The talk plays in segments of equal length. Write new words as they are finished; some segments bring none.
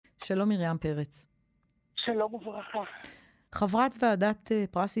שלום מרים פרץ. שלום וברכה. חברת ועדת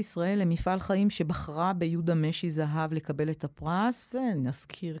פרס ישראל למפעל חיים שבחרה ביהודה משי-זהב לקבל את הפרס,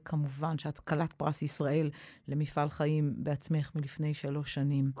 ונזכיר כמובן שאת כלת פרס ישראל למפעל חיים בעצמך מלפני 3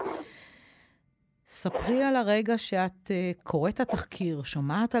 שנים. ספרי על הרגע שאת קוראת התחקיר,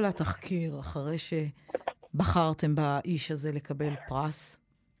 שומעת על התחקיר, אחרי שבחרתם באיש הזה לקבל פרס.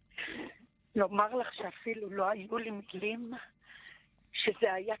 לומר לך שאפילו לא היו לי מילים,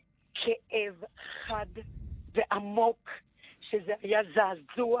 שזה היה כאב חד ועמוק, שזה היה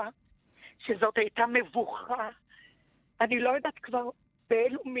זעזוע, שזאת הייתה מבוכה. אני לא יודעת כבר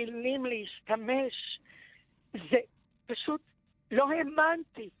באילו מילים להשתמש. זה פשוט לא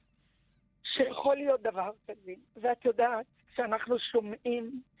האמנתי שיכול להיות דבר כזה. ואת יודעת, כשאנחנו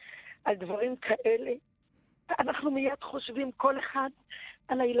שומעים על דברים כאלה, אנחנו מיד חושבים כל אחד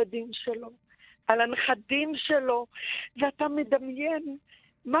על הילדים שלו, על הנכדים שלו, ואתה מדמיין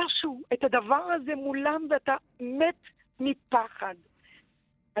משהו, את הדבר הזה מולם, ואתה מת מפחד.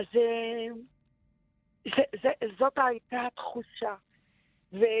 אז זאת הייתה התחושה.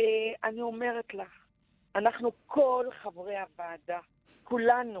 ואני אומרת לך, אנחנו כל חברי הוועדה,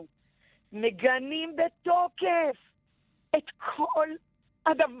 כולנו, מגנים בתוקף את כל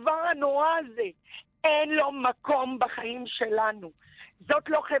הדבר הנורא הזה. אין לו מקום בחיים שלנו. זאת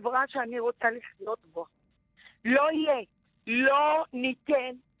לא חברה שאני רוצה לחיות בו. לא יהיה. לא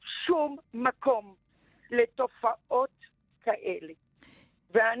ניתן שום מקום לתופעות כאלה.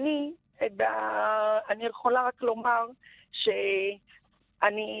 ואני יכולה רק לומר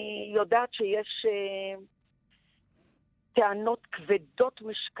שאני יודעת שיש טענות כבדות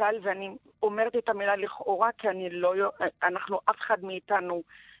משקל, ואני אומרת את המילה לכאורה, כי אף אחד מאיתנו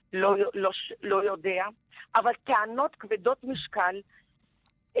לא יודע, אבל טענות כבדות משקל,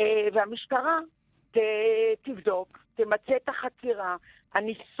 והמשטרה תבדוק, תמצא את החקירה.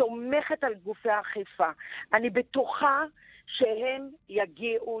 אני סומכת על גופי האכיפה. אני בטוחה שהם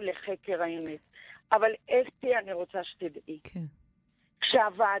יגיעו לחקר האמת. אבל אסתי, אני רוצה שתדעי. כן.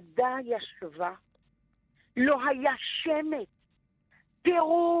 כשהוועדה ישבה, לא היה שמץ,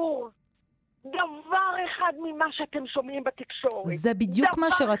 פירור, דבר אחד ממה שאתם שומעים בתקשורת. זה בדיוק מה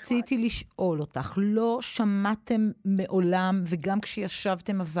שרציתי לשאול אותך. לא שמעתם מעולם, וגם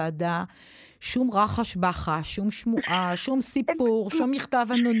כשישבתם הוועדה, שום רחש בחש, שום שמועה, שום סיפור, שום מכתב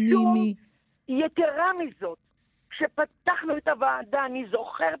אנונימי. יתרה מזאת, כשפתחנו את הוועדה, אני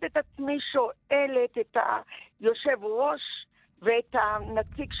זוכרת את עצמי שואלת את היושב ראש ואת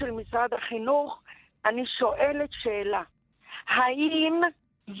הנציג של משרד החינוך, אני שואלת שאלה, האם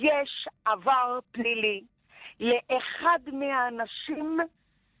יש עבר פלילי לאחד מהאנשים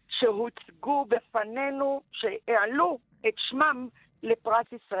שהוצגו בפנינו, שהעלו את שמם לפרס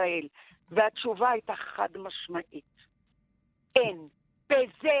ישראל? והתשובה הייתה חד משמעית. אין.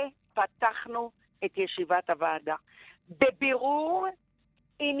 בזה פתחנו את ישיבת הוועדה. בבירור,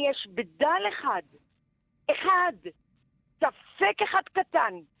 אם יש בדל אחד, ספק אחד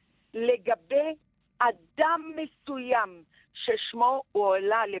קטן, לגבי אדם מסוים ששמו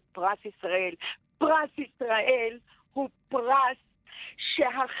הועלה לפרס ישראל. פרס ישראל הוא פרס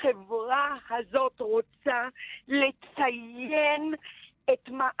שהחברה הזאת רוצה לציין את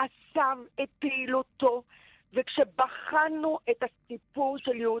מעשיו, את פעילותו. וכשבחנו את הסיפור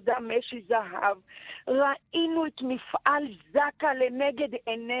של יהודה משי-זהב, ראינו את מפעל זקה לנגד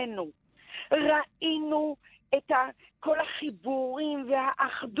עינינו. ראינו את כל החיבורים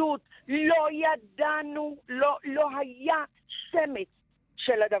והאחדות. לא ידענו, לא היה שמץ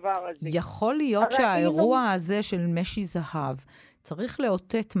של הדבר הזה. יכול להיות שהאירוע הזה של משי-זהב צריך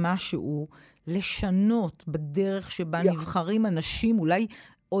לאותת משהו, לשנות בדרך שבה נבחרים אנשים, אולי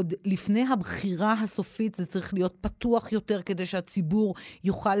עוד לפני הבחירה הסופית זה צריך להיות פתוח יותר כדי שהציבור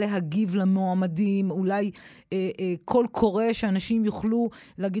יוכל להגיב למועמדים, אולי קול קורא שאנשים יוכלו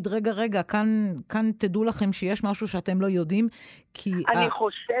להגיד רגע, כאן תדעו לכם שיש משהו שאתם לא יודעים, כי אני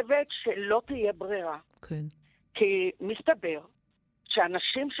חושבת שלא תהיה ברירה. כן. כי מסתבר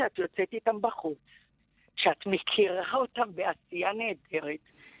שאנשים שאת יוצאת איתם בחוץ, שאת מכירה אותם בעשייה נהדרת,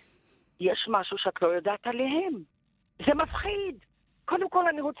 יש משהו שאת לא יודעת עליהם. זה מפחיד. קודם כל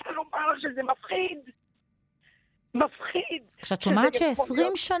אני רוצה לומר שזה מפחיד. מפחיד. כשאת שומעת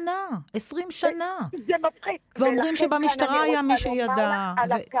ש20 שנה, 20 שנה. זה מפחיד. ואומרים שבמשטרה היה מי שידע.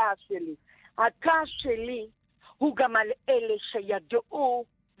 על הכעס שלי. הכעס שלי הוא גם על אלה שידעו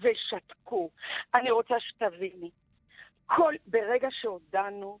ושתקו. אני רוצה שתביני. ברגע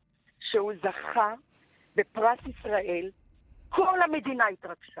שהודענו שהוא זכה בפרס ישראל, כל המדינה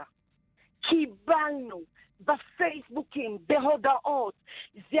התרגשה. קיבלנו בפייסבוקים, בהודעות,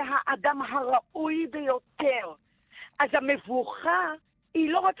 זה האדם הראוי ביותר. אז המבוכה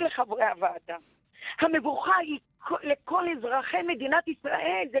היא לא רק לחברי הוועדה. המבוכה היא לכל אזרחי מדינת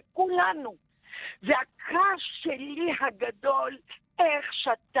ישראל, זה כולנו. והכעס שלי הגדול, איך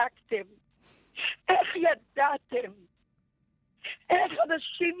שתקתם? איך ידעתם? איך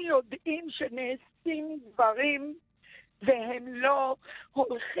אנשים יודעים שנעשים דברים והם לא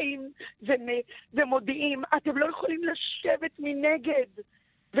הולכים ומודיעים? אתם לא יכולים לשבת מנגד,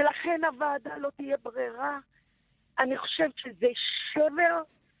 ולכן הוועדה לא תהיה ברירה. אני חושבת שזה שבר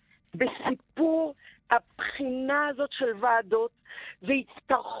בסיפור הבחינה הזאת של ועדות,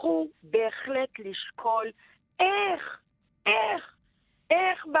 והצטרכו בהחלט לשקול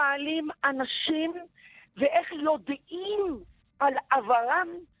איך בעלים אנשים ואיך יודעים על עברם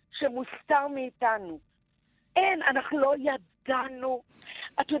שמוסתר מאיתנו. אנחנו לא ידענו.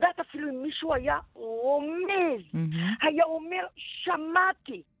 את יודעת, אפילו אם מישהו היה רומז, היה אומר,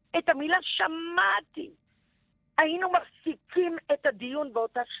 שמעתי, את המילה שמעתי, היינו מפסיקים את הדיון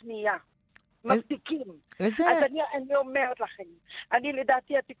באותה שנייה. מפסיקים. אז אני אומרת לכם, אני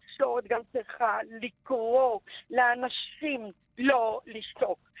לדעתי התקשורת גם צריכה לקרוא לאנשים לא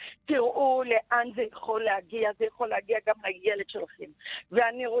לשתוק. תראו לאן זה יכול להגיע, זה יכול להגיע גם לילד שלכם.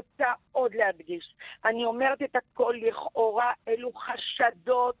 ואני רוצה עוד להדגיש, אני אומרת את הכל לכאורה, אלו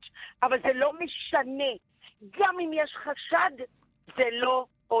חשדות, אבל זה לא משנה. גם אם יש חשד, זה לא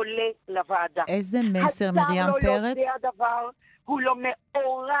עולה לוועדה. איזה מסר, מרים פרץ? השר לא יודע דבר, הוא לא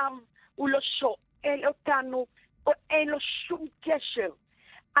מעורב, הוא לא שואל אותנו, אין לו שום קשר.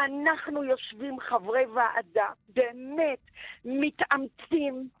 אנחנו יושבים חברי ועדה, באמת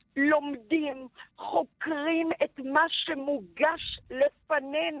מתאמצים, לומדים, חוקרים את מה שמוגש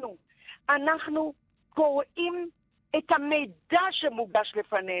לפנינו. אנחנו קוראים את המידע שמוגש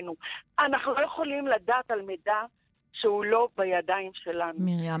לפנינו. אנחנו לא יכולים לדעת על מידע שהוא לא בידיים שלנו.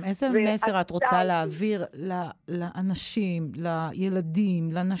 מרים, איזה מסר את רוצה להעביר לאנשים, לילדים,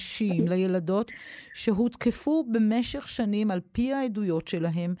 לנשים, לילדות, שהותקפו במשך שנים על פי העדויות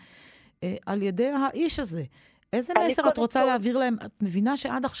שלהם, על ידי האיש הזה? איזה מסר את רוצה להעביר להם? את מבינה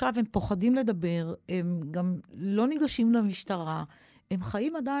שעד עכשיו הם פוחדים לדבר, הם גם לא ניגשים למשטרה, הם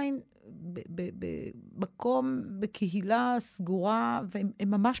חיים עדיין במקום, בקהילה סגורה, והם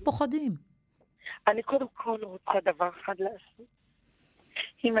ממש פוחדים. אני קודם כל רוצה דבר אחד לעשות.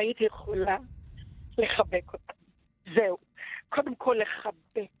 אם הייתי יכולה לחבק אותם. זהו. קודם כל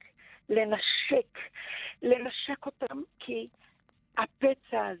לחבק, לנשק אותם, כי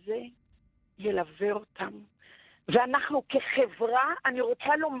הפצע הזה ילווה אותם. ואנחנו כחברה, אני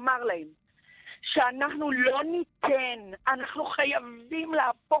רוצה לומר להם, שאנחנו לא ניתן, אנחנו חייבים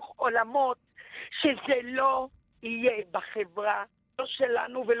להפוך עולמות, שזה לא יהיה בחברה. לא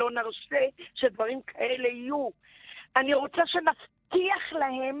שלנו ולא נרשה שדברים כאלה יהיו. אני רוצה שנבטיח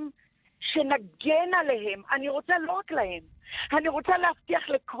להם, שנגן עליהם. אני רוצה לא רק להם. אני רוצה להבטיח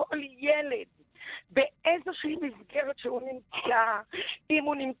לכל ילד, באיזושהי מסגרת שהוא נמצא, אם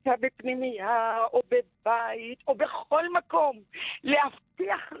הוא נמצא בפנימייה או בבית או בכל מקום,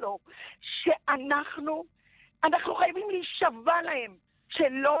 להבטיח לו שאנחנו חייבים להישבע להם,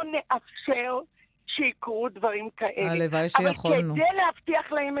 שלא נאפשר שיקרו דברים כאלה. הלוואי שיכולנו. אבל כדי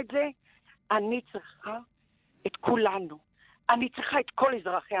להבטיח להם את זה, אני צריכה את כולנו. אני צריכה את כל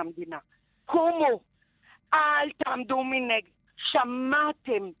אזרחי המדינה. קומו, אל תעמדו מנגד.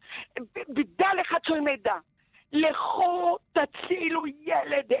 שמעתם, בדל אחד של מידע. לכו תצילו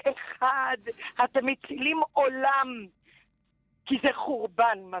ילד אחד. אתם מצילים עולם. כי זה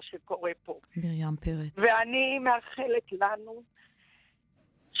חורבן מה שקורה פה. מרים פרץ. ואני מאחלת לנו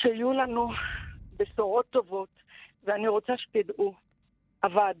שיהיו לנו בשורות טובות, ואני רוצה שתדעו,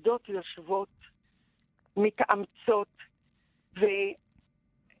 הוועדות יושבות, מתאמצות,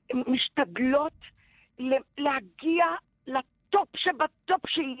 ומשתדלות להגיע לטופ שבטופ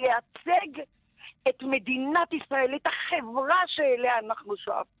שייצג את מדינת ישראל, את החברה שאליה אנחנו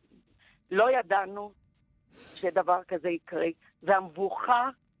שואפים. לא ידענו שדבר כזה יקרה, והמבוכה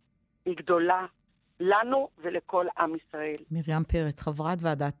היא גדולה לנו ולכל עם ישראל. מרים פרץ, חברת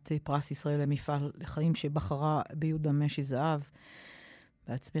ועדת פרס ישראל למפעל לחיים שבחרה ביהודה משי-זהב,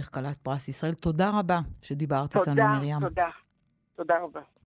 בעצמך כלת פרס ישראל. תודה רבה שדיברת איתנו, מרים. תודה רבה.